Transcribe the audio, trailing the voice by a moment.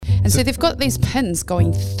And so they've got these pins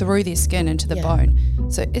going through their skin into the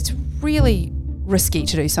bone. So it's really risky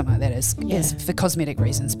to do something like that is for cosmetic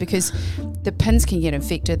reasons, because the pins can get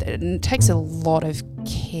infected and it takes a lot of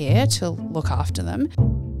care to look after them.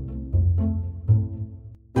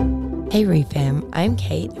 Hey ReFam, I'm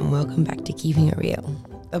Kate and welcome back to Keeping It Real,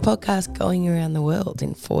 a podcast going around the world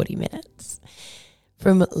in 40 minutes.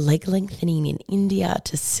 From leg lengthening in India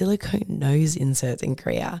to silicone nose inserts in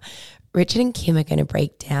Korea, Richard and Kim are going to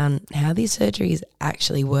break down how these surgeries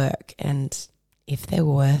actually work and if they're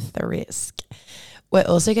worth the risk. We're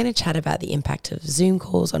also going to chat about the impact of Zoom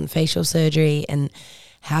calls on facial surgery and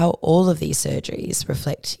how all of these surgeries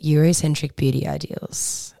reflect Eurocentric beauty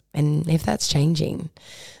ideals and if that's changing.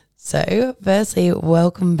 So, firstly,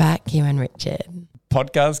 welcome back, Kim and Richard.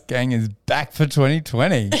 Podcast gang is back for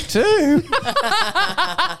 2022.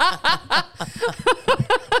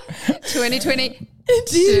 2022.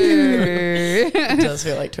 It does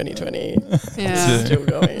feel like 2020. Yeah. Still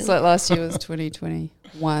going. It's like last year was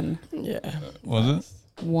 2021. Yeah. Was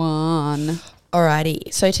it?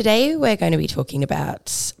 Alrighty. So today we're going to be talking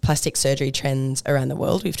about plastic surgery trends around the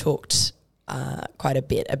world. We've talked quite a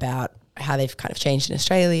bit about how they've kind of changed in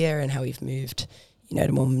Australia and how we've moved, to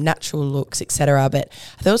more natural looks, etc. But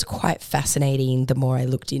I thought it was quite fascinating the more I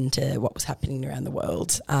looked into what was happening around the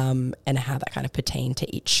world and how that kind of pertained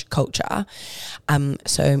to each culture.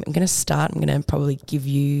 So I'm going to start. I'm going to probably give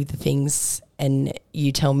you the things and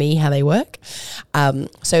you tell me how they work.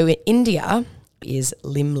 So in India is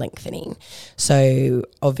limb lengthening. So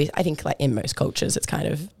I think like in most cultures it's kind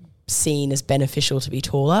of seen as beneficial to be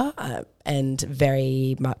taller and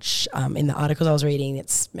very much in the articles I was reading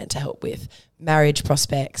it's meant to help with marriage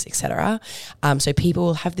prospects, etc. So people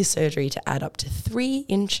will have this surgery to add up to 3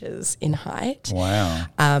 inches in height. Wow.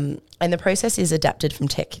 And the process is adapted from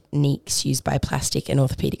techniques used by plastic and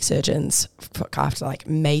orthopedic surgeons after like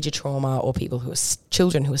major trauma or people who are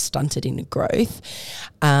children who are stunted in growth.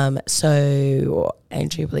 So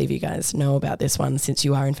Andrew, I believe you guys know about this one since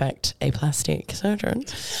you are in fact a plastic surgeon.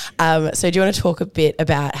 So do you want to talk a bit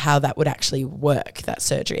about how that would actually work, that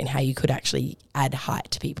surgery, and how you could actually add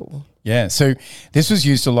height to people? Yeah, so this was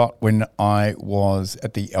used a lot when I was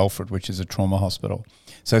at the Alfred, which is a trauma hospital.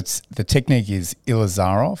 So the technique is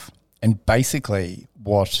Ilizarov, and basically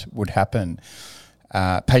what would happen,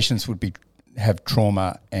 patients would have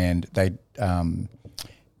trauma and they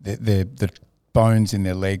the bones in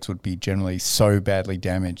their legs would be generally so badly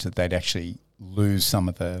damaged that they'd actually lose some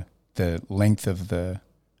of the length of the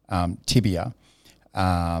tibia.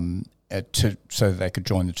 So they could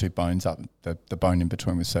join the 2 bones up. The bone in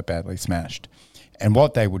between was so badly smashed. And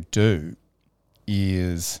what they would do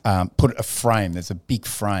is put a frame, there's a big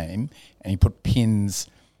frame, and you put pins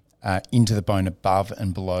into the bone above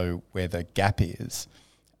and below where the gap is.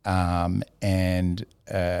 And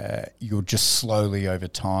you'll just slowly over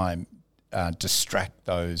time distract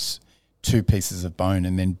those 2 pieces of bone,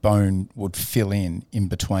 and then bone would fill in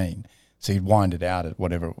between. So you'd wind it out at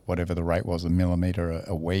whatever the rate was, a millimetre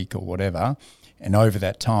a week or whatever, and over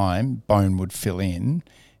that time, bone would fill in,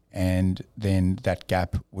 and then that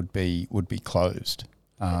gap would be closed.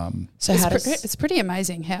 So it's pretty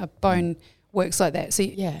amazing how bone works like that. So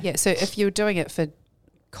so if you're doing it for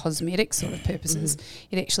cosmetic sort of purposes,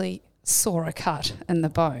 it actually saw a cut in the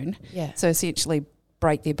bone. Yeah. So essentially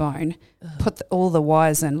break their bone, put all the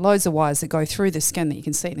wires in, loads of wires that go through the skin that you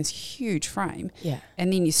can see in this huge frame,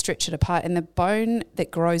 and then you stretch it apart, and the bone that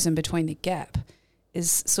grows in between the gap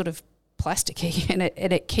is sort of plasticky, and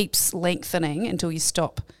it keeps lengthening until you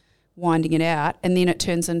stop winding it out, and then it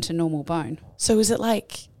turns into normal bone. So is it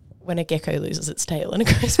like when a gecko loses its tail and it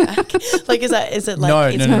grows back? Like is it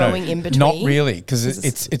like it's growing in between? Not really, because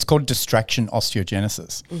it's called distraction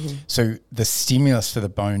osteogenesis. Mm-hmm. So the stimulus for the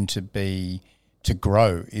bone to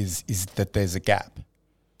grow is that there's a gap.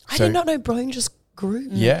 I did not know bone just grew.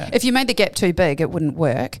 Yeah. If you made the gap too big, it wouldn't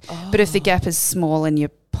work. Oh. But if the gap is small and you're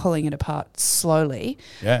pulling it apart slowly,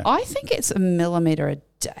 I think it's a millimetre a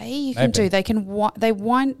day you can do. They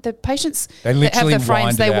wind the patients that have the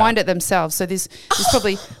frames, they wind it themselves. So there's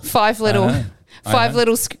probably 5 little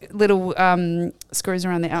screws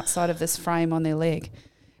around the outside of this frame on their leg.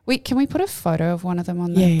 Can we put a photo of one of them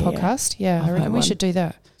on the podcast? Yeah, I reckon we should do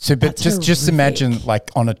that. So, but just imagine like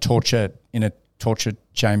in a torture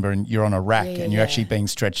chamber, and you're on a rack and you're actually being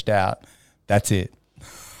stretched out. That's it.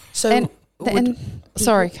 So,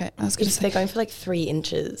 sorry, Kate, I was going to say they're going for like 3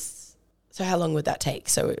 inches. So how long would that take?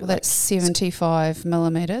 So that's 75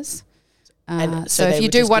 millimetres. So if you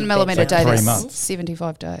do 1 millimetre a day, that's 3 months.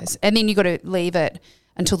 75 days. And then you've got to leave it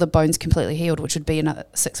until the bone's completely healed, which would be another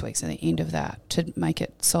 6 weeks at the end of that to make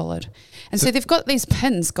it solid. And so they've got these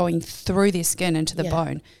pins going through their skin into the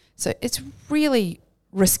bone. So it's really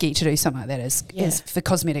risky to do something like that is for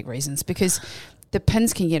cosmetic reasons, because the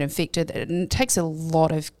pins can get infected and it takes a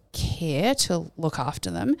lot of care to look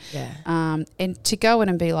after them. Yeah. And to go in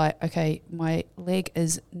and be like, okay, my leg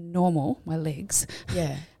is normal, my legs.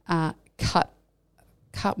 Yeah.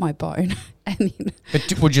 Cut my bone and then.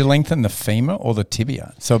 But would you lengthen the femur or the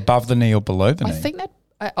tibia? So above the knee or below the knee? I think that.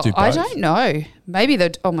 I don't know. Maybe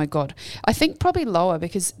oh my God. I think probably lower,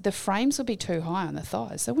 because the frames would be too high on the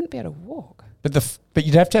thighs. They wouldn't be able to walk. But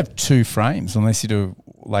you'd have to have 2 frames unless you do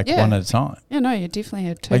one at a time. Yeah, no, you definitely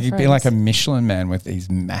have 2 frames. You'd be like a Michelin man with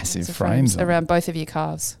these massive frames around both of your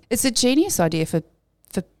calves. It's a genius idea for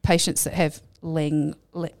patients that have limb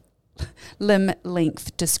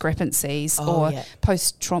length discrepancies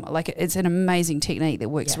post-trauma. Like, it's an amazing technique that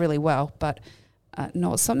works really well, but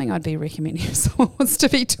not something I'd be recommending if someone wants to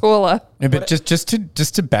be taller. No, but just to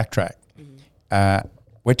backtrack,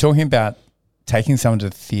 we're talking about taking someone to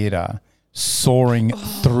the theatre, soaring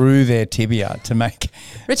through their tibia to make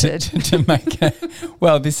Richard to make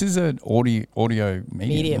well, this is an audio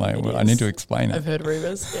medium. I need to explain it. I've heard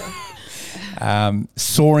rumours.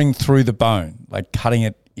 Soaring through the bone, like cutting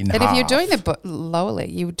it in half. And if you're doing the lower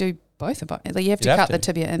leg, you would do both of them. Like, you have to cut the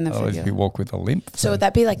tibia and the fibula. You walk with a limp. So would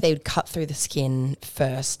that be like they would cut through the skin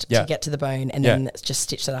first to get to the bone, and then just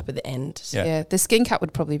stitch that up at the end? Yeah, the skin cut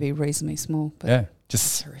would probably be reasonably small. But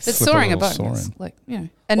just it's soaring a bone. It's like,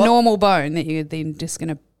 a normal bone that you're then just going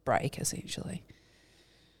to break, essentially.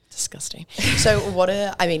 Disgusting. So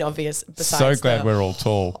obvious. Besides, so glad we're all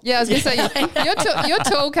tall. Yeah, I was going to say you're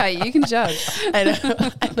tall, Kate. You can judge. I know.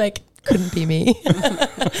 I'm like, couldn't be me.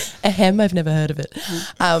 A hem, I've never heard of it.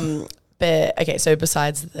 But okay, so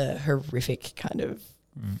besides the horrific kind of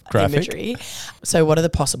graphic imagery, so what are the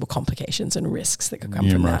possible complications and risks that could come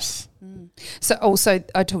from that? So also,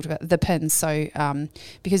 I talked about the pins. So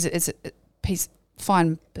because it's a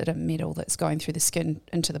fine bit of metal that's going through the skin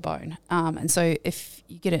into the bone, and so if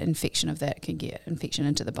you get an infection of that, it can get infection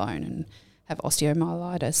into the bone and have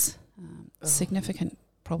osteomyelitis, significant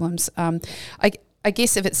problems. I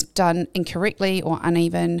guess if it's done incorrectly or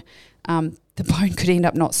uneven, the bone could end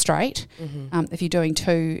up not straight. If you're doing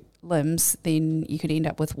 2 limbs, then you could end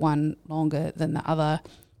up with one longer than the other.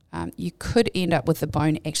 You could end up with the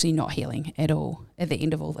bone actually not healing at all at the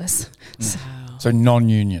end of all this. Wow. So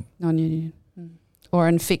non-union. Non-union. Or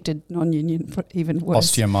infected non-union, even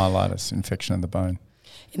worse. Osteomyelitis, infection of the bone.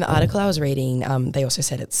 In the article I was reading, they also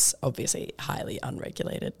said it's obviously highly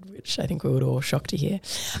unregulated, which I think we were all shocked to hear.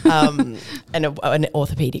 And an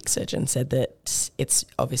orthopedic surgeon said that it's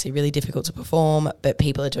obviously really difficult to perform, but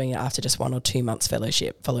people are doing it after just 1 or 2 months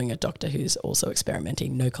fellowship, following a doctor who's also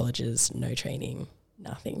experimenting. No colleges, no training,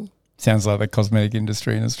 nothing. Sounds like the cosmetic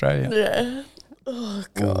industry in Australia. Yeah. Oh,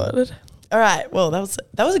 God. Ooh. All right. Well, that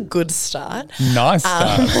was a good start. Nice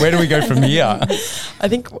start. Where do we go from here? I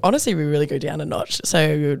think, honestly, we really go down a notch.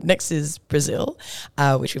 So next is Brazil,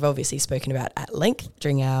 which we've obviously spoken about at length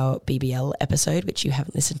during our BBL episode, which you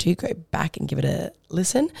haven't listened to. Go back and give it a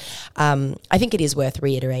listen. I think it is worth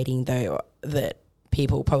reiterating, though, that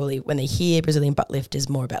people probably, when they hear Brazilian butt lift, is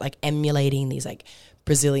more about like emulating these like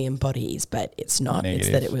Brazilian bodies, but it's not. Negative.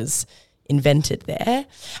 It's that it was invented there.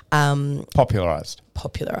 Popularized.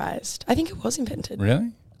 I think it was invented.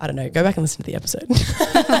 Really? I don't know. Go back and listen to the episode.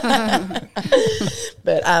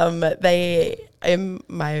 But they, in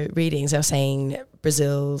my readings, they were saying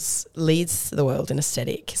Brazil leads the world in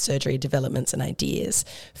aesthetic surgery developments and ideas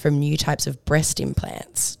from new types of breast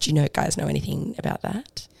implants. Do you guys know anything about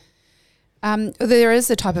that? There is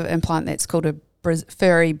a type of implant that's called a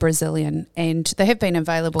furry Brazilian, and they have been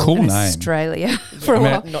available in Australia for a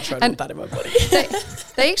while. I'm not sure I want that in my body.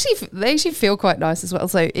 they actually feel quite nice as well.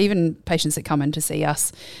 So even patients that come in to see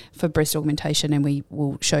us for breast augmentation, and we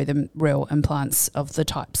will show them real implants of the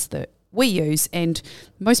types that we use, and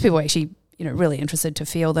most people are actually really interested to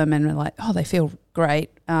feel them, and are like, oh, they feel great.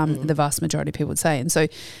 The vast majority of people would say, and so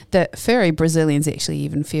the furry Brazilians actually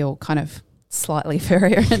even feel kind of slightly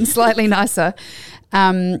furrier and slightly nicer.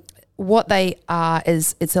 What they are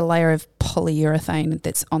is it's a layer of polyurethane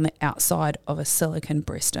that's on the outside of a silicone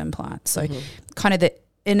breast implant. So kind of the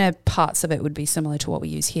inner parts of it would be similar to what we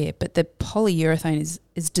use here, but the polyurethane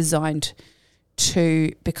is designed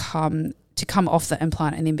to come off the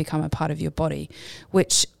implant and then become a part of your body,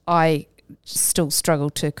 which I still struggle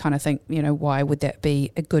to kind of think, why would that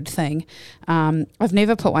be a good thing? I've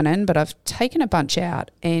never put one in, but I've taken a bunch out,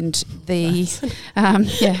 and the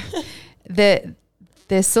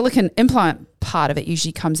the silicone implant part of it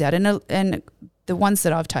usually comes out, and the ones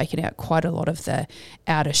that I've taken out, quite a lot of the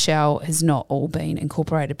outer shell has not all been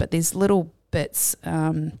incorporated, but there's little bits, I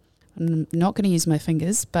don't I'm not going to use my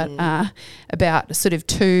fingers, but about sort of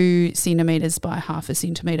 2 centimetres by 0.5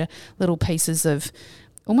 centimetre, little pieces of,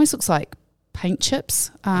 almost looks like paint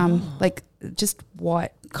chips, like just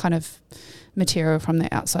white kind of material from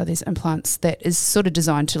the outside of these implants that is sort of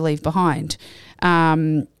designed to leave behind.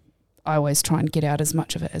 I always try and get out as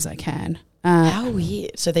much of it as I can. How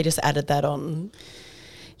weird. So they just added that on?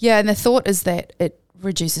 Yeah, and the thought is that it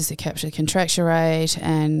reduces the capture contracture rate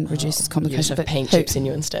and reduces complications. You just have paint chips in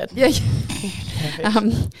you instead. Yeah.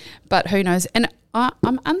 But who knows? And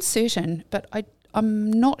I'm uncertain, but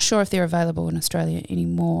I'm not sure if they're available in Australia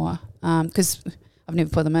anymore because I've never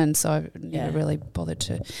put them in, so I've never really bothered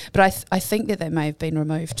to. But I think that they may have been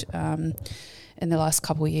removed in the last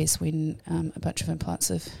couple of years when a bunch of implants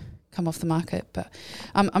have come off the market. But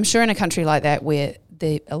I'm sure in a country like that where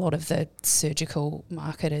a lot of the surgical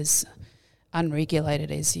market is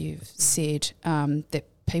unregulated, as you've said, that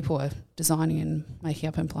people are designing and making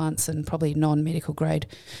up implants and probably non-medical grade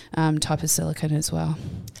type of silicone as well.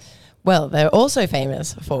 Well, they're also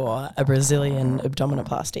famous for a Brazilian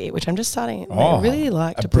abdominoplasty, which I'm just starting. I really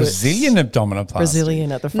like to Brazilian abdominoplasty.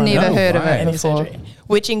 Brazilian at the front. Never heard of it before. Surgery,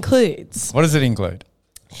 which includes. What does it include?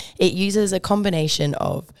 It uses a combination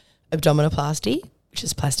of abdominoplasty, which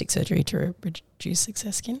is plastic surgery to reduce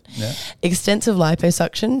excess skin, extensive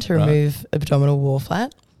liposuction to remove abdominal wall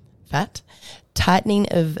fat, tightening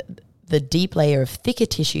of the deep layer of thicker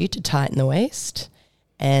tissue to tighten the waist,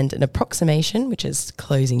 and an approximation, which is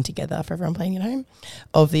closing together for everyone playing at home,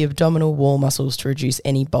 of the abdominal wall muscles to reduce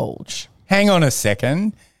any bulge. Hang on a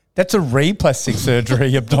second. That's a replastic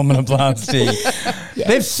surgery abdominoplasty. Yeah.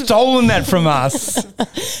 They've stolen that from us.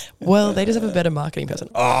 Well, they just have a better marketing person.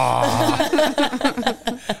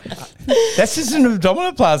 That's just an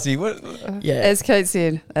abdominoplasty. What? Yeah. As Kate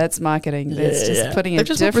said, that's marketing. That's just putting a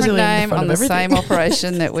different name on the same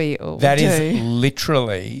operation that we all do. That is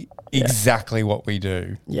literally exactly what we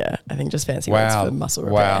do. Yeah, I think just fancy words for muscle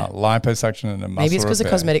repair. Wow, liposuction and a muscle repair. Maybe it's because the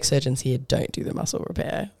cosmetic surgeons here don't do the muscle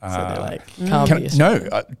repair. So they're like,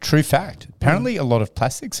 no, true fact. Apparently a lot of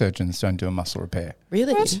plastic surgeons don't do a muscle repair.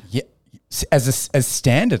 Really? What? Yeah, as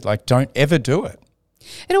standard, like don't ever do it.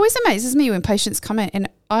 It always amazes me when patients come in, and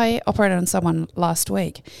I operated on someone last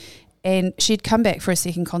week and she'd come back for a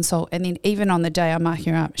second consult, and then even on the day I'm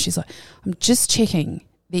marking her up, she's like, I'm just checking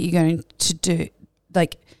that you're going to do,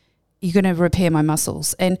 like, you're going to repair my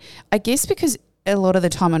muscles. And I guess because a lot of the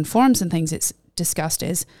time on forums and things it's discussed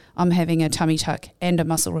as I'm having a tummy tuck and a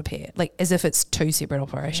muscle repair, like as if it's 2 separate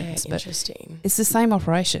operations. Yeah, interesting. But it's the same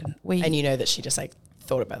operation. And you know that she just like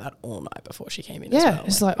thought about that all night before she came in as well.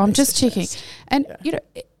 It's like I'm just checking. And, you know,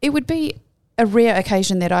 it would be a rare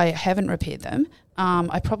occasion that I haven't repaired them.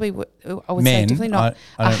 I probably would say definitely not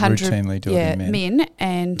 100. Routinely do it in men.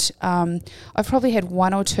 And I've probably had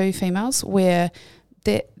 1 or 2 females where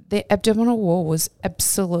their abdominal wall was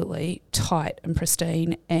absolutely tight and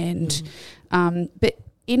pristine. And but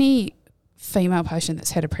any female patient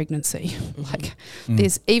that's had a pregnancy, like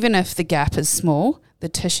there's, even if the gap is small, the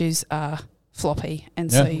tissues are floppy,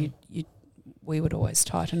 and so we would always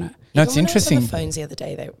tighten it. No, it's interesting. On the phones the other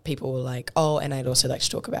day, that people were like, "Oh, and I'd also like to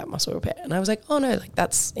talk about muscle repair," and I was like, "Oh no, like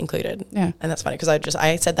that's included." Yeah, and that's funny because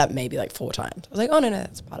I said that maybe like 4 times. I was like, "Oh no,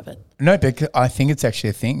 that's part of it." No, but I think it's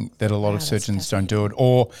actually a thing that a lot of surgeons don't do it,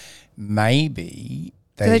 or maybe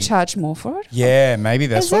do they charge more for it? Yeah, maybe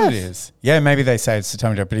that's what it is. Yeah, maybe they say it's a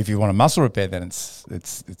tummy tuck, but if you want a muscle repair, then it's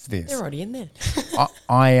this. They're already in there.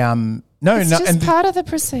 It's just part of the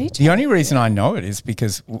procedure. The only reason I know it is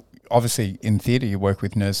because obviously in theatre you work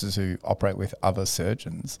with nurses who operate with other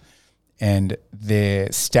surgeons, and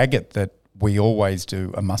they're staggered that we always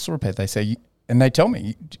do a muscle repair. They say, and they tell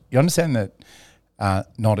me, you understand that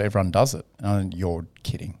not everyone does it. And you're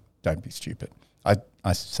kidding. Don't be stupid.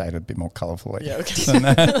 I say it a bit more colourfully. Yeah, okay. Than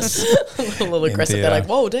that. A little aggressive. They're like,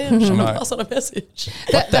 whoa, damn, should I pass on a message?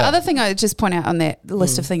 The other thing I would just point out on that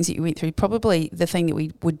list of things that you went through, probably the thing that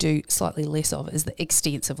we would do slightly less of is the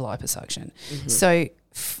extensive liposuction. So,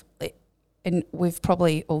 and we've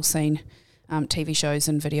probably all seen TV shows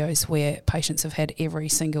and videos where patients have had every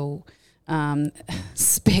single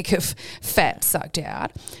speck of fat sucked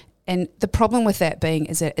out. And the problem with that being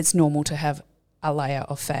is that it's normal to have a layer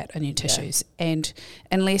of fat in your tissues, and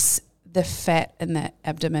unless the fat in the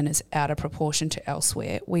abdomen is out of proportion to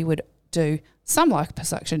elsewhere, we would do some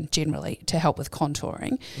liposuction generally to help with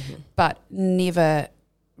contouring, but never,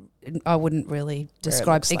 I wouldn't really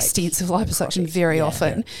describe extensive liposuction very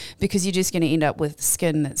often, because you're just going to end up with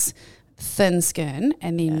skin that's thin skin,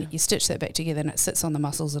 and then you stitch that back together and it sits on the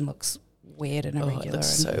muscles and looks weird and irregular.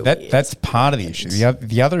 That's part of the issue.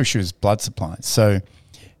 The other issue is blood supply. So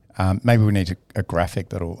maybe we need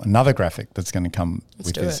another graphic that's going to come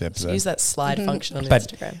with this episode. Let's use that slide function on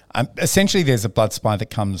Instagram. Essentially, there's a blood supply that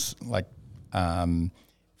comes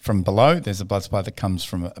from below, there's a blood supply that comes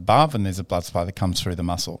from above, and there's a blood supply that comes through the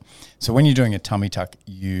muscle. So when you're doing a tummy tuck,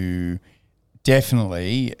 you're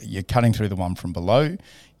cutting through the one from below,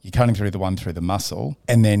 you're cutting through the one through the muscle,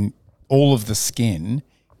 and then all of the skin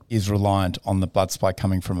is reliant on the blood supply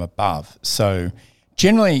coming from above. So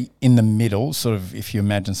generally in the middle, sort of if you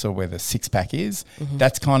imagine sort of where the six-pack is,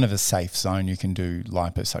 that's kind of a safe zone. You can do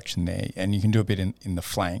liposuction there, and you can do a bit in the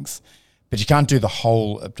flanks, but you can't do the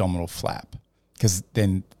whole abdominal flap because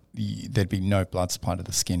then there'd be no blood supply to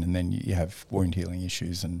the skin, and then you have wound healing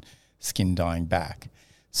issues and skin dying back.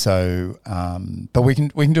 So, but we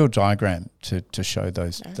can do a diagram to show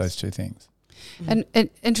those two things. And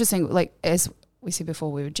interesting, like as we said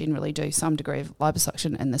before, we would generally do some degree of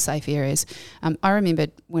liposuction in the safe areas. I remember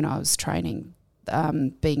when I was training,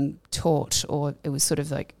 being taught, or it was sort of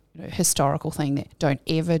like historical thing that don't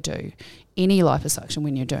ever do any liposuction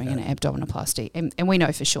when you're doing an abdominoplasty, and we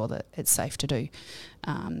know for sure that it's safe to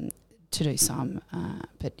do some,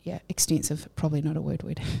 but extensive probably not a word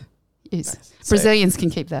we'd use. Nice. Brazilians can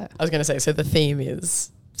keep that. I was going to say, so the theme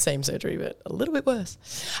is same surgery but a little bit worse.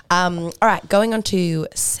 All right, going on to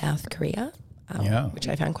South Korea. Which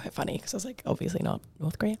I found quite funny because I was like, obviously not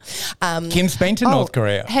North Korea. Kim's been to North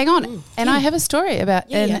Korea. Hang on. And I have a story about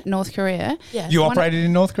North Korea. Yeah. You operated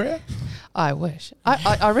in North Korea? I wish.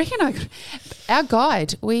 I reckon I could. Our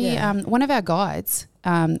guide, one of our guides,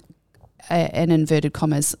 in inverted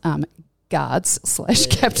commas, guards /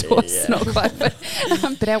 captors, not quite, but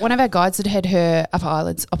one of our guides had her upper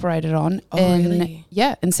eyelids operated on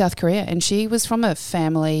in South Korea, and she was from a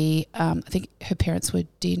family, I think her parents were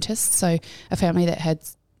dentists, so a family that had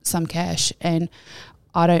some cash, and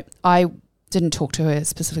I didn't talk to her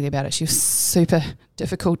specifically about it. She was super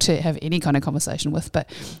difficult to have any kind of conversation with, but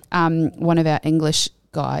one of our English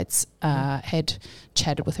guides had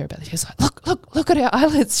chatted with her about it. She was like, look at her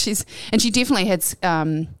eyelids. She definitely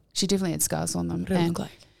had scars on them. What did it look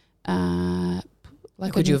like?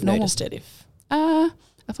 Like would you have noticed it if I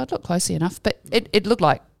looked closely enough? But it looked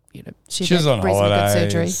like she was on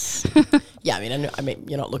holidays. Good surgery. Yeah, I mean,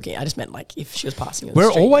 you're not looking. I just meant like if she was passing you.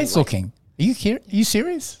 We're always looking. Are you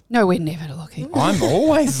serious? No, we're never looking. I'm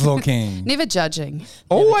always looking. Never judging.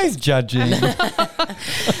 Always judging.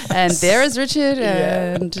 And there is Richard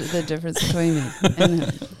and the difference between me and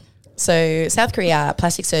him. So South Korea,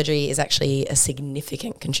 plastic surgery is actually a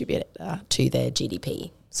significant contributor to their GDP.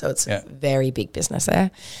 So it's a very big business there.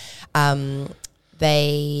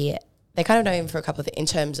 They kind of known for a couple of things in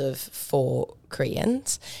terms of for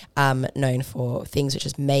Koreans, known for things which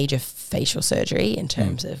is major facial surgery in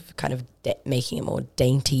terms of kind of making it more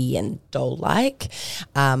dainty and doll-like,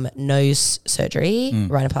 nose surgery,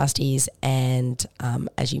 rhinoplasties, and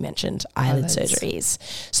as you mentioned, eyelid surgeries.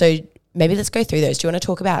 So maybe let's go through those. Do you want to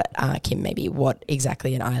talk about, Kim, maybe what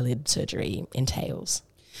exactly an eyelid surgery entails?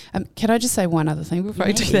 Can I just say one other thing before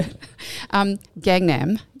I do that?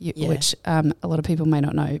 Gangnam, which a lot of people may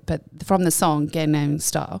not know, but from the song Gangnam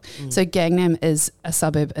Style. So Gangnam is a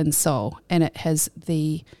suburb in Seoul, and it has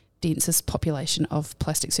the densest population of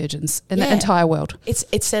plastic surgeons in the entire world.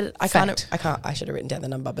 It said I should have written down the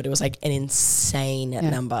number, but it was like an insane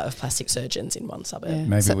number of plastic surgeons in one suburb. Yeah.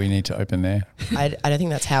 Maybe we need to open there. I don't think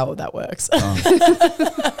that's how that works. You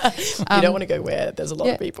don't want to go where there's a lot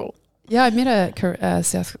of people. Yeah, I met a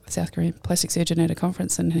South Korean plastic surgeon at a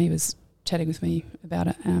conference, and he was chatting with me about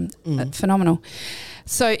it. Phenomenal.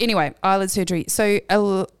 So anyway, eyelid surgery. So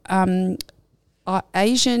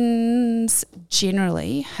Asians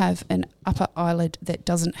generally have an upper eyelid that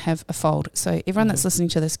doesn't have a fold. So everyone that's listening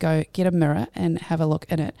to this, go get a mirror and have a look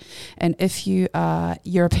in it. And if you are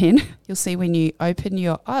European, you'll see when you open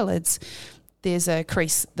your eyelids, there's a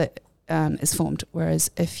crease that is formed.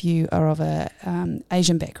 Whereas if you are of a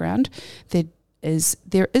Asian background, there is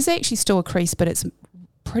actually still a crease, but it's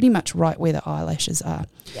pretty much right where the eyelashes are.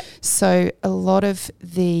 Yep. So a lot of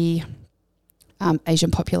the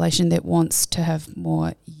Asian population that wants to have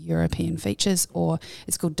more European features, or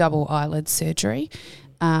it's called double eyelid surgery,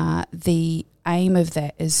 the aim of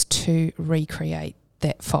that is to recreate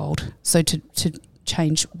that fold. So to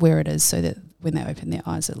change where it is so that when they open their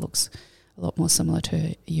eyes, it looks a lot more similar to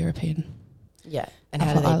a European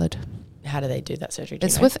eyelid. How do they do that surgery?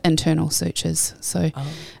 It's with internal sutures. So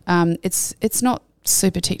it's not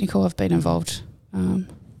super technical. I've been involved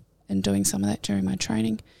in doing some of that during my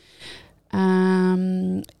training.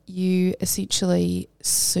 You essentially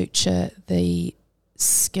suture the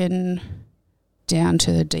skin down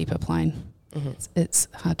to the deeper plane. It's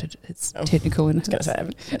hard to, it's technical. And I was going to say,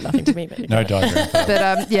 it's nothing to me. But no diagram.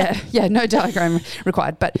 But no diagram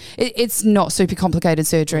required. But it's not super complicated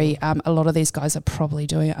surgery. A lot of these guys are probably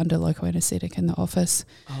doing it under local anaesthetic in the office.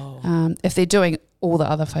 If they're doing all the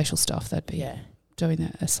other facial stuff, they'd be doing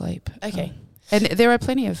that asleep. Okay. And there are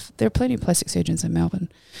plenty of plastic surgeons in Melbourne.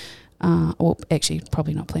 Or actually,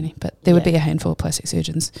 probably not plenty, but there would be a handful of plastic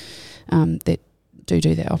surgeons that do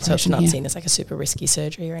that operation. So it's not seen as like a super risky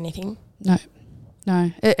surgery or anything?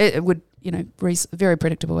 No. It would, very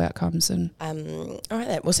predictable outcomes. And all right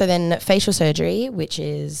then. Well, so then facial surgery, which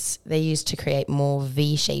is they're used to create more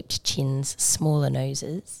V-shaped chins, smaller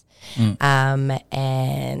noses.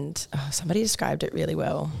 And somebody described it really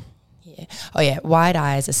well. Wide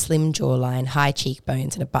eyes, a slim jawline, high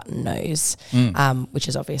cheekbones, and a button nose, which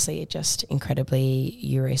is obviously just incredibly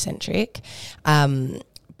Eurocentric.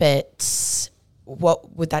 But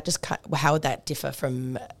what would that how would that differ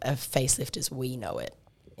from a facelift as we know it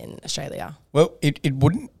in Australia? Well, it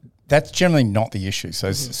wouldn't. That's generally not the issue. So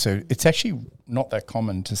it's actually not that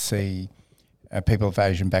common to see people of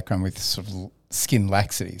Asian background with sort of skin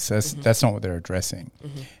laxity. So that's not what they're addressing.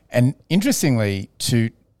 And interestingly,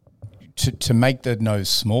 to make the nose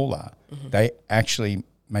smaller, they actually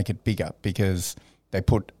make it bigger because they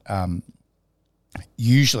put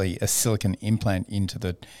usually a silicone implant into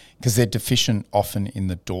because they're deficient often in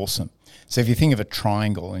the dorsum. So if you think of a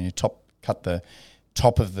triangle and you cut the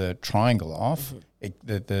top of the triangle off,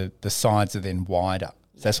 the sides are then wider.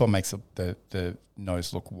 So that's what makes the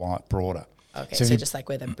nose look broader. Okay, so just like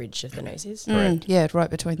where the bridge of the nose is? Correct. Yeah, right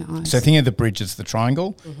between the eyes. So think of the bridge as the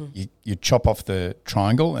triangle. You chop off the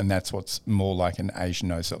triangle, and that's what's more like an Asian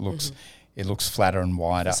nose. It looks flatter and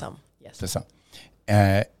wider. For some, yes. For some.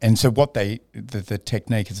 And so what the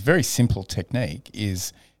technique, it's a very simple technique,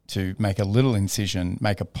 is to make a little incision,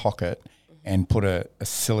 make a pocket, and put a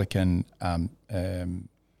silicone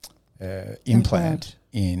implant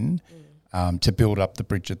in. To build up the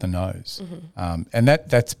bridge of the nose. And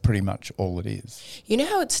that's pretty much all it is. You know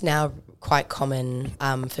how it's now quite common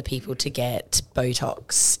for people to get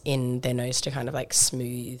Botox in their nose to kind of like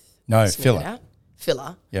smooth filler. It out?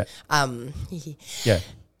 Filler. Yeah. Yeah.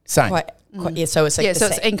 Same. So it's like so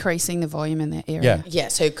it's increasing the volume in that area. Yeah. Yeah.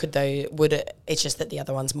 So it's just that the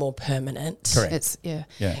other one's more permanent. Correct.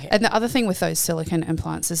 Okay. And the other thing with those silicone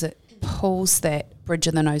implants is it pulls that bridge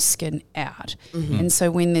of the nose skin out. And so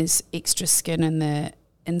when there's extra skin in the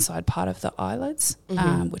inside part of the eyelids,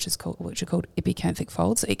 which are called epicanthic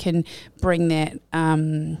folds, it can bring that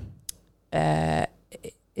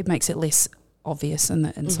it makes it less obvious in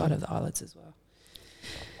the inside of the eyelids as well.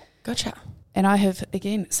 Gotcha. And I have,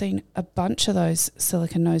 again, seen a bunch of those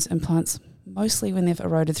silicone nose implants, mostly when they've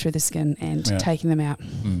eroded through the skin and taking them out.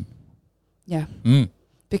 Yeah.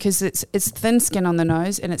 Because it's thin skin on the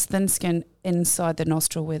nose and it's thin skin inside the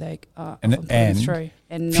nostril where they are and through.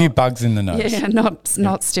 And a few bugs in the nose. Yeah,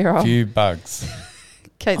 not sterile. A few bugs.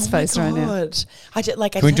 Kate's face right now.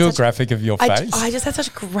 Can we do a graphic of your face? I just had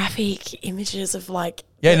such graphic images of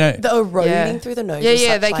the eroding through the nose.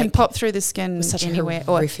 Yeah, they can pop through the skin anywhere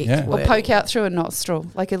or poke out through a nostril,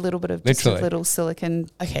 like a little bit of just a little silicone.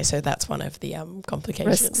 Okay, so that's one of the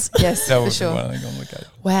complications. Risks. Yes, that for was sure. one of the complications.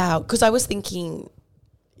 Wow, because I was thinking,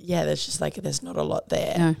 there's just there's not a lot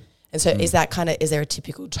there. No. And so is there a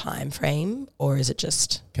typical time frame or is it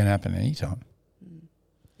just... Can happen anytime.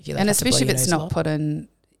 And especially if it's not put in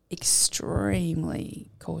extremely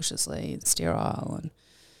cautiously and sterile.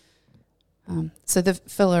 And so the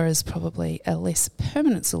filler is probably a less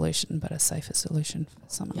permanent solution but a safer solution for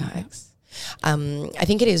something like that. I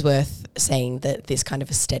think it is worth saying that this kind of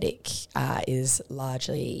aesthetic is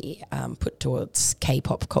largely put towards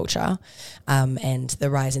K-pop culture and the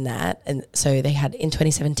rise in that. And so they had in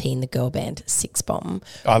 2017 the girl band Six Bomb.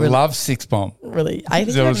 I love Six Bomb. Really, I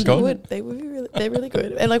think they're good. They're really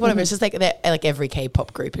good. And whatever, it's just every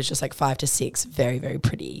K-pop group is just 5 to 6 very very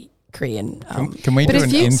pretty Korean. Can we do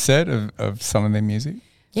an insert of some of their music?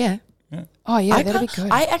 Yeah. Oh yeah, that'd be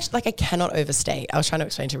good. I actually I cannot overstate. I was trying to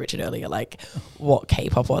explain to Richard earlier what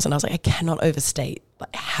K-pop was, and I was I cannot overstate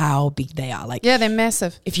how big they are. They're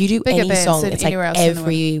massive. If you do any song, it's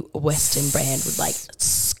every Western brand would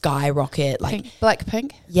skyrocket.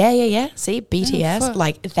 Blackpink. Yeah. See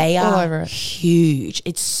BTS, they are all over it. Huge.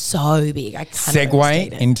 It's so big. I can't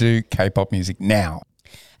segue into K-pop music now.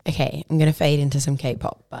 Okay, I'm gonna fade into some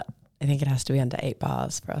K-pop, but I think it has to be under 8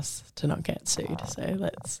 bars for us to not get sued. So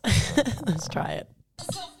let's try it.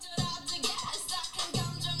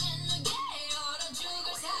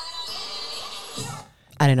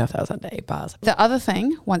 I don't know if that was under 8 bars. The other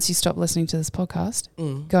thing, once you stop listening to this podcast,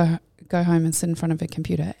 go home and sit in front of a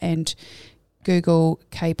computer and Google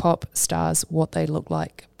K-pop stars what they look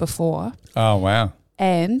like before. Oh, wow.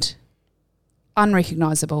 And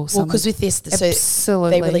unrecognisable. Well, because with this,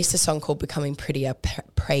 absolutely. They released a song called Becoming Prettier,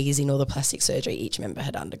 praising all the plastic surgery each member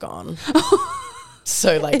had undergone.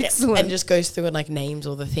 So, like, excellent. and just goes through and, like, names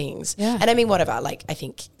all the things. Yeah. And I mean, whatever, like, I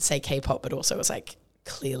think, say K-pop, but also it's, like,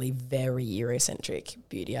 clearly very Eurocentric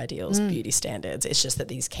beauty ideals, beauty standards. It's just that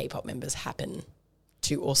these K-pop members happen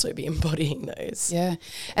to also be embodying those. Yeah.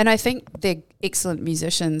 And I think they're excellent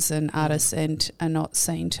musicians and artists and are not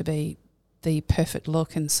seen to be the perfect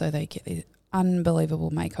look, and so they get these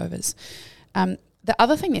unbelievable makeovers. The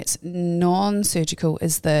other thing that's non-surgical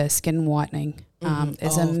is the skin whitening.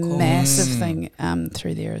 Is a massive thing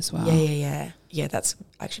through there as well. Yeah, that's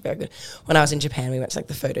actually very good. When I was in Japan, we went to like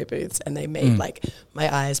the photo booths and they made like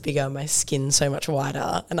my eyes bigger, my skin so much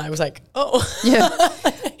whiter, and I was like, oh.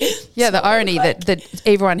 Yeah, the irony that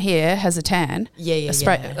everyone here has a tan.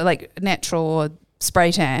 Like natural or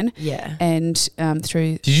spray tan. Yeah. And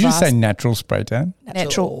through Did you just say natural spray tan?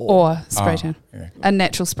 Natural or spray tan. Yeah. A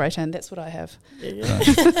natural spray tan, that's what I have.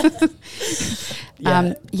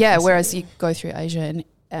 Whereas you go through Asia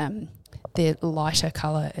and their lighter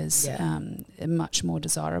colour is much more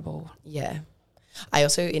desirable. Yeah. I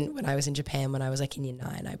also, when I was in Japan, when I was like in year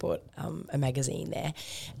 9, I bought a magazine there,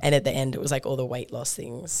 and at the end it was like all the weight loss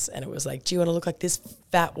things, and it was like, do you want to look like this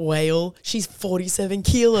fat whale? She's 47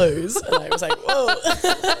 kilos. And I was like, whoa.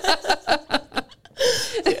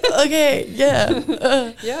 Okay,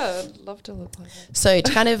 yeah. Yeah, I'd love to look like that. So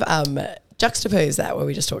to kind of juxtapose that, what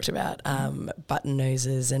we just talked about, button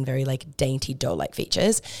noses and very like dainty doll-like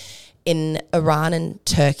features, in Iran and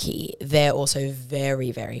Turkey, they're also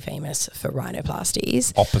very, very famous for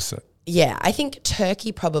rhinoplasties. Opposite. Yeah, I think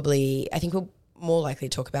Turkey I think we'll more likely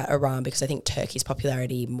talk about Iran because I think Turkey's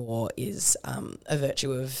popularity more is a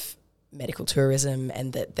virtue of medical tourism,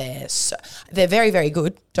 and that they're very, very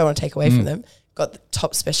good. Don't want to take away from them. Got the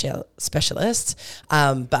top specialists,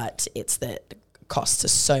 but it's that costs are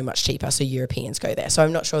so much cheaper, so Europeans go there. So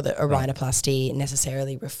I'm not sure that a rhinoplasty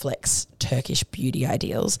necessarily reflects Turkish beauty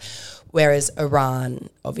ideals, whereas Iran,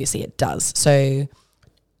 obviously it does. So,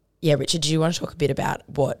 yeah, Richard, do you want to talk a bit about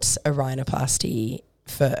what a rhinoplasty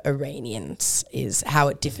for Iranians is, how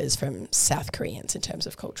it differs from South Koreans in terms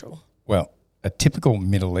of cultural? Well, a typical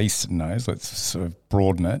Middle Eastern nose, let's sort of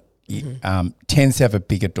broaden it, tends to have a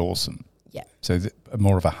bigger dorsum. Yeah. So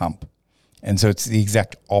more of a hump. And so it's the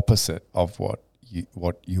exact opposite of what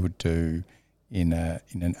you would do in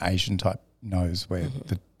an Asian type nose where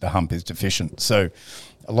the hump is deficient. So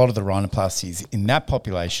a lot of the rhinoplasties in that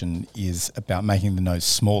population is about making the nose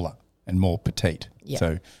smaller and more petite. Yeah.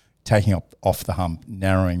 So taking off the hump,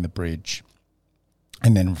 narrowing the bridge,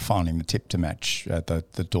 and then refining the tip to match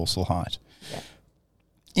the dorsal height. Yeah.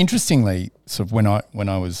 Interestingly, sort of when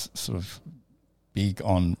I was sort of big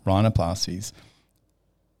on rhinoplasties,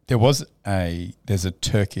 there's a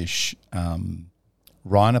Turkish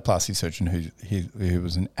rhinoplasty surgeon who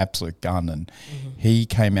was an absolute gun, and he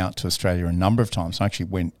came out to Australia a number of times. I actually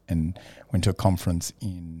went to a conference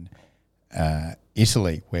in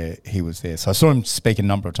Italy where he was there. So I saw him speak a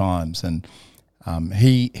number of times, and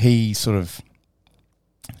he sort of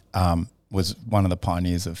was one of the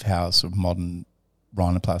pioneers of how sort of modern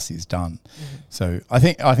rhinoplasty is done. So I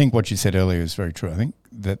think what you said earlier is very true. I think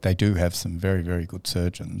that they do have some very, very good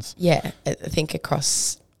surgeons. Yeah, I think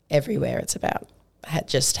across everywhere it's about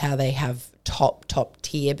just how they have top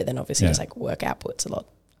tier, but then obviously it's like work output's a lot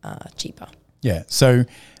cheaper. Yeah, so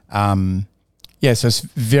so it's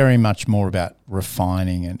very much more about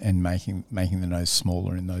refining and making the nose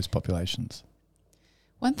smaller in those populations.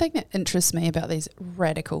 One thing that interests me about these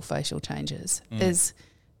radical facial changes is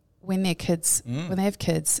when they're kids, when they have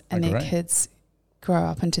kids and their kids grow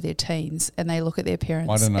up into their teens and they look at their parents.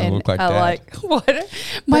 Why don't I look like Dad? Like,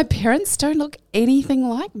 my parents don't look anything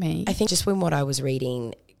like me. I think just when what I was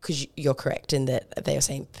reading, because you're correct in that they were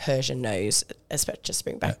saying Persian nose, especially just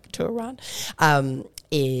bring back to Iran,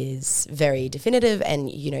 is very definitive,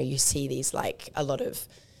 and you see these like a lot of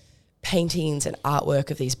paintings and artwork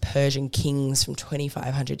of these Persian kings from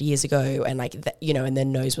 2,500 years ago, and like that, and their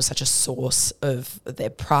nose was such a source of their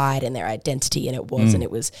pride and their identity, and it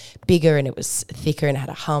was bigger and it was thicker and it had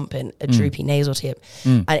a hump and a droopy nasal tip,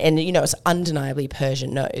 and it's undeniably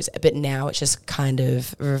Persian nose, but now it's just kind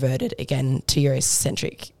of reverted again to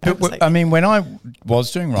Eurocentric. I mean, when I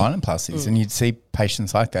was doing rhinoplasties and you'd see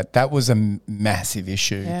patients like that was a massive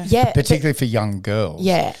issue, particularly for young girls.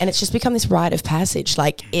 Yeah, and it's just become this rite of passage.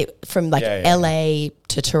 Like from like LA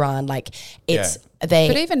to Tehran, like it's they.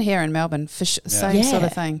 But even here in Melbourne, same sort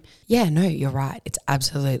of thing. Yeah, no, you're right. It's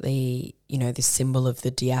absolutely, you know, this symbol of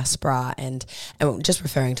the diaspora, and just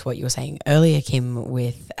referring to what you were saying earlier, Kim,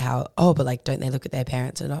 with how but like don't they look at their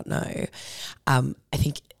parents and not know? I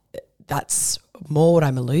think that's more what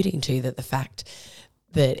I'm alluding to, that the fact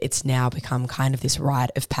that it's now become kind of this rite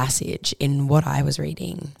of passage. In what I was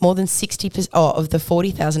reading, more than 60% of the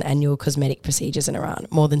 40,000 annual cosmetic procedures in Iran,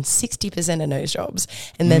 more than 60% are nose jobs.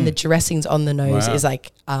 And then the dressings on the nose is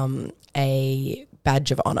like a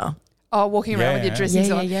badge of honour. Oh, walking around with your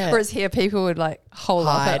dressings on. Whereas here people would like hole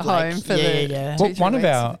up at home for the 2-3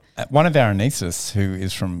 Well, one of our anesthetists, who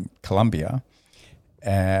is from Colombia,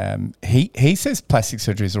 he says plastic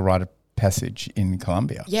surgery is a rite of passage in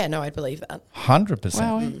Colombia. Yeah, no, I believe that. 100%.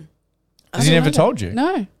 Wow. Has he never told you?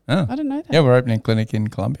 No, I didn't know that. Yeah, we're opening a clinic in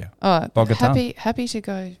Colombia. Oh, happy to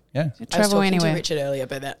go. Yeah, to travel I was talking anywhere. to Richard earlier,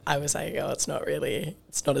 but I was like, it's not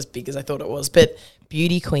as big as I thought it was. But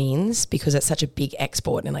beauty queens, because it's such a big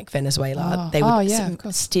export in like Venezuela, they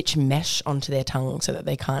would stitch mesh onto their tongue so that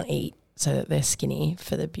they can't eat, so that they're skinny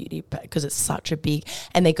for the beauty, because it's such a big,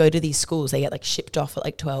 and they go to these schools, they get like shipped off at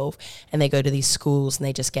like 12, and they go to these schools and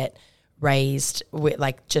they just get raised with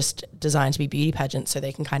like just designed to be beauty pageants so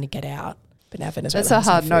they can kind of get out. But now Venezuela, that's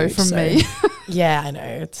a hard no from me. Yeah, I know,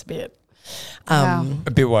 it's a bit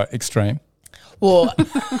a bit what, extreme? Well,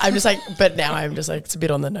 I'm just like, but now I'm just like, it's a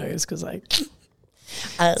bit on the nose because like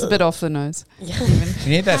it's a bit off the nose. Yeah.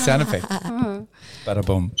 You need that sound effect. Bada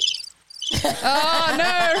boom. Oh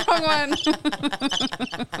no, wrong one.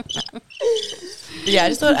 Yeah, I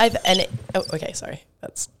just thought okay, sorry,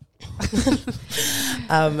 that's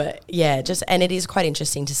and it is quite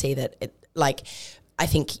interesting to see that I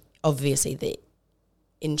think obviously the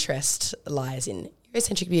interest lies in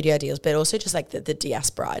Eurocentric beauty ideals, but also just like the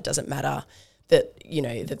diaspora. It doesn't matter that, you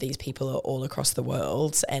know, that these people are all across the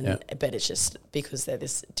world, but it's just because they're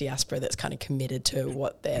this diaspora that's kind of committed to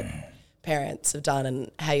what their parents have done,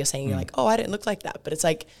 and how you're saying you're like, I don't look like that, but it's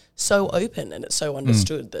like so open and it's so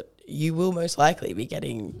understood that you will most likely be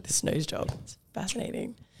getting this nose job. It's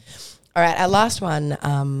fascinating. All right, our last one,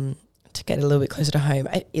 to get a little bit closer to home,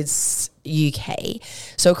 is UK.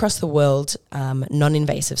 So across the world,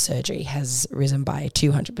 non-invasive surgery has risen by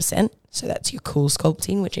 200%. So that's your cool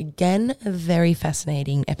sculpting, which again, a very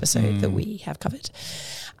fascinating episode that we have covered,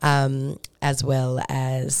 as well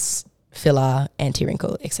as filler,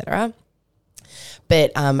 anti-wrinkle, etc.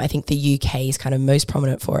 But I think the UK is kind of most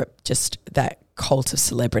prominent for it. Just that cult of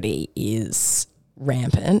celebrity is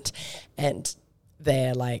rampant, and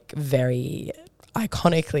they're like very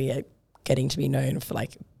iconically getting to be known for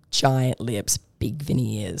like giant lips, big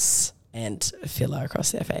veneers, and filler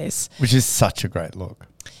across their face, which is such a great look.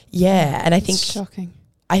 Yeah, and I think it's shocking.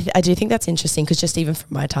 I do think that's interesting, because just even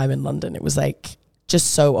from my time in London, it was like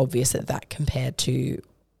just so obvious that compared to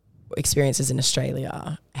experiences in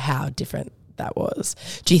Australia, how different that was.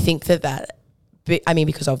 Do you think that I mean,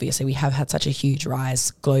 because obviously we have had such a huge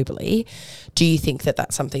rise globally, do you think that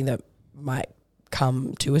that's something that might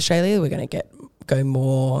come to Australia? We're going to go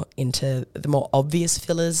more into the more obvious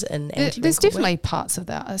fillers and there's definitely parts of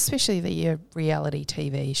that, especially the reality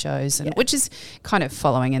TV shows, and which is kind of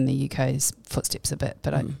following in the UK's footsteps a bit.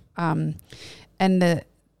 But and the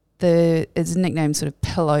it's nicknamed sort of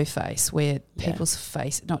pillow face, where people's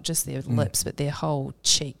face, not just their lips, but their whole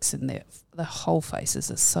cheeks and the whole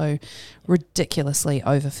faces are so ridiculously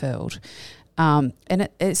overfilled, and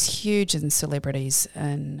it's huge in celebrities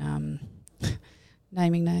and.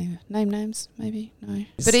 Name names, maybe? No.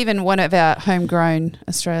 But even one of our homegrown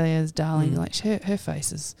Australia's darling, like her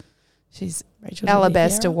face she's Rachel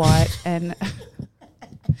alabaster white and...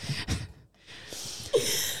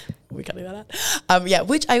 We can't do that.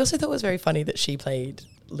 Which I also thought was very funny that she played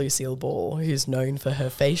Lucille Ball, who's known for her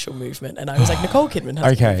facial movement. And I was like, Nicole Kidman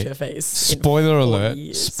has moved her face. Spoiler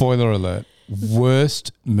alert.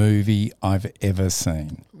 Worst movie I've ever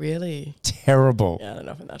seen. Really? Terrible. Yeah, I don't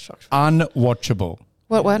know if that shocked me. Unwatchable.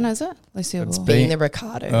 What one is it? Lucille Ball. Being the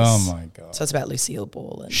Ricardos. Oh my God. So it's about Lucille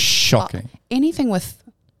Ball. And shocking. Anything with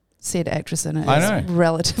said actress in it is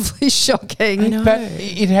relatively shocking. I know. But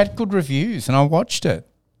it had good reviews and I watched it.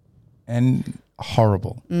 And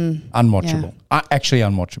horrible. Unwatchable. Actually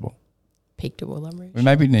unwatchable. Peak to Wollum Ridge. We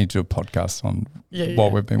maybe need to do a podcast on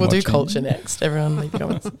what we've been watching. We'll do culture next. Everyone leave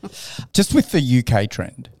comments. Just with the UK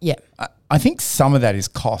trend. Yeah. I think some of that is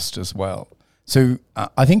cost as well. So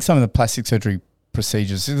I think some of the plastic surgery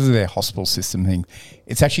procedures, this is their hospital system thing,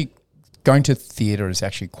 it's actually going to theatre is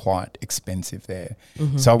actually quite expensive there.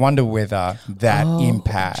 Mm-hmm. So I wonder whether that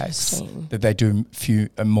impacts that they do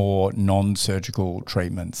more non-surgical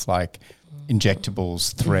treatments like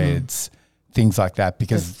injectables, threads, things like that,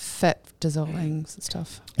 because fat dissolving and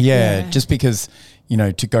stuff. Yeah, just because, you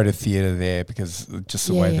know, to go to theatre there, because just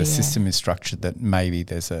the way the system is structured, that maybe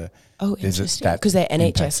there's a interesting, because their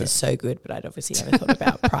NHS is so good, but I'd obviously never thought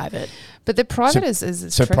about private. But the private is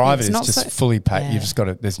so tricky. private it's is not just so fully paid. You've just got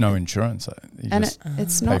to. There's no insurance, so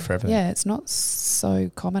it's not for everything. Yeah, it's not so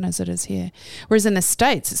common as it is here. Whereas in the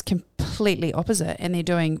States, it's completely opposite, and they're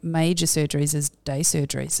doing major surgeries as day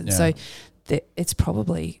surgeries, and so it's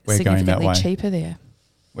probably significantly cheaper there.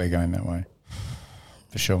 We're going that way,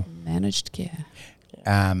 for sure. Managed care.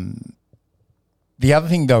 The other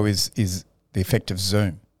thing though is the effect of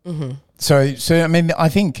Zoom. Mm-hmm. So I mean, I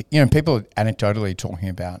think, you know, people are anecdotally talking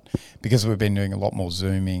about, because we've been doing a lot more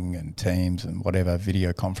Zooming and Teams and whatever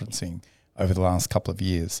video conferencing over the last couple of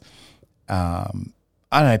years. I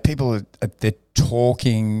don't know, people they're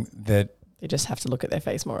talking that you just have to look at their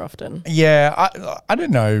face more often. Yeah, I don't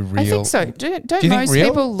know. I think so. Don't most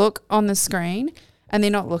people look on the screen and they're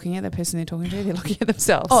not looking at the person they're talking to? They're looking at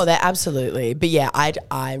themselves. Oh, they're absolutely. But yeah,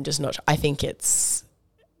 I'm just not. I think it's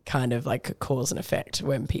kind of like a cause and effect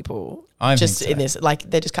when people in this, like,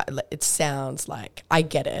 they just kind of, it sounds like, I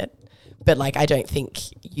get it, but like, I don't think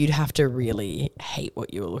you'd have to really hate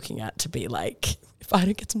what you were looking at to be like, if I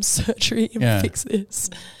don't get some surgery and fix this.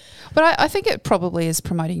 But I think it probably is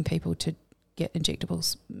promoting people to get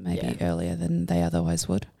injectables maybe earlier than they otherwise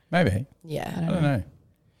would. Maybe. Yeah. I don't know.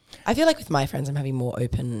 I feel like with my friends, I'm having more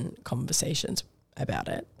open conversations about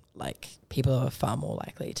it. Like, people are far more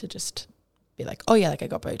likely to just be like, oh yeah, like I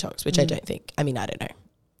got Botox, which I don't think. I mean, I don't know,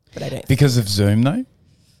 but I don't. Because of Zoom, though?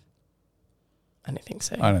 I don't think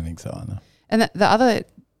so. I don't think so either. And the other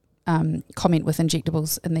comment with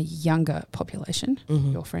injectables in the younger population,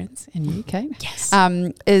 your friends and you, Kate,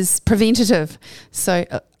 is preventative. So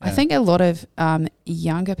I think a lot of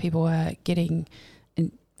younger people are getting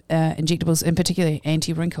injectables, in particular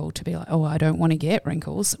anti-wrinkle, to be like, oh, I don't want to get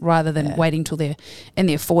wrinkles, rather than waiting till they're in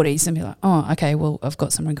their 40s and be like, oh, okay, well, I've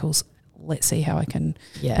got some wrinkles. Let's see how I can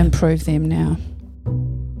improve them now.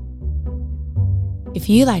 If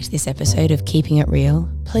you liked this episode of Keeping It Real,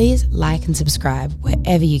 please like and subscribe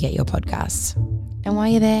wherever you get your podcasts. And while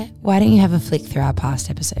you're there, why don't you have a flick through our past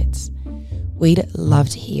episodes? We'd love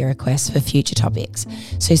to hear your requests for future topics,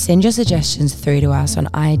 so send your suggestions through to us on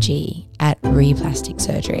IG at Replastic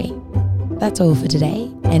Surgery. That's all for today,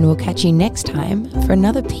 and we'll catch you next time for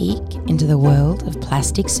another peek into the world of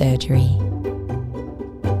plastic surgery.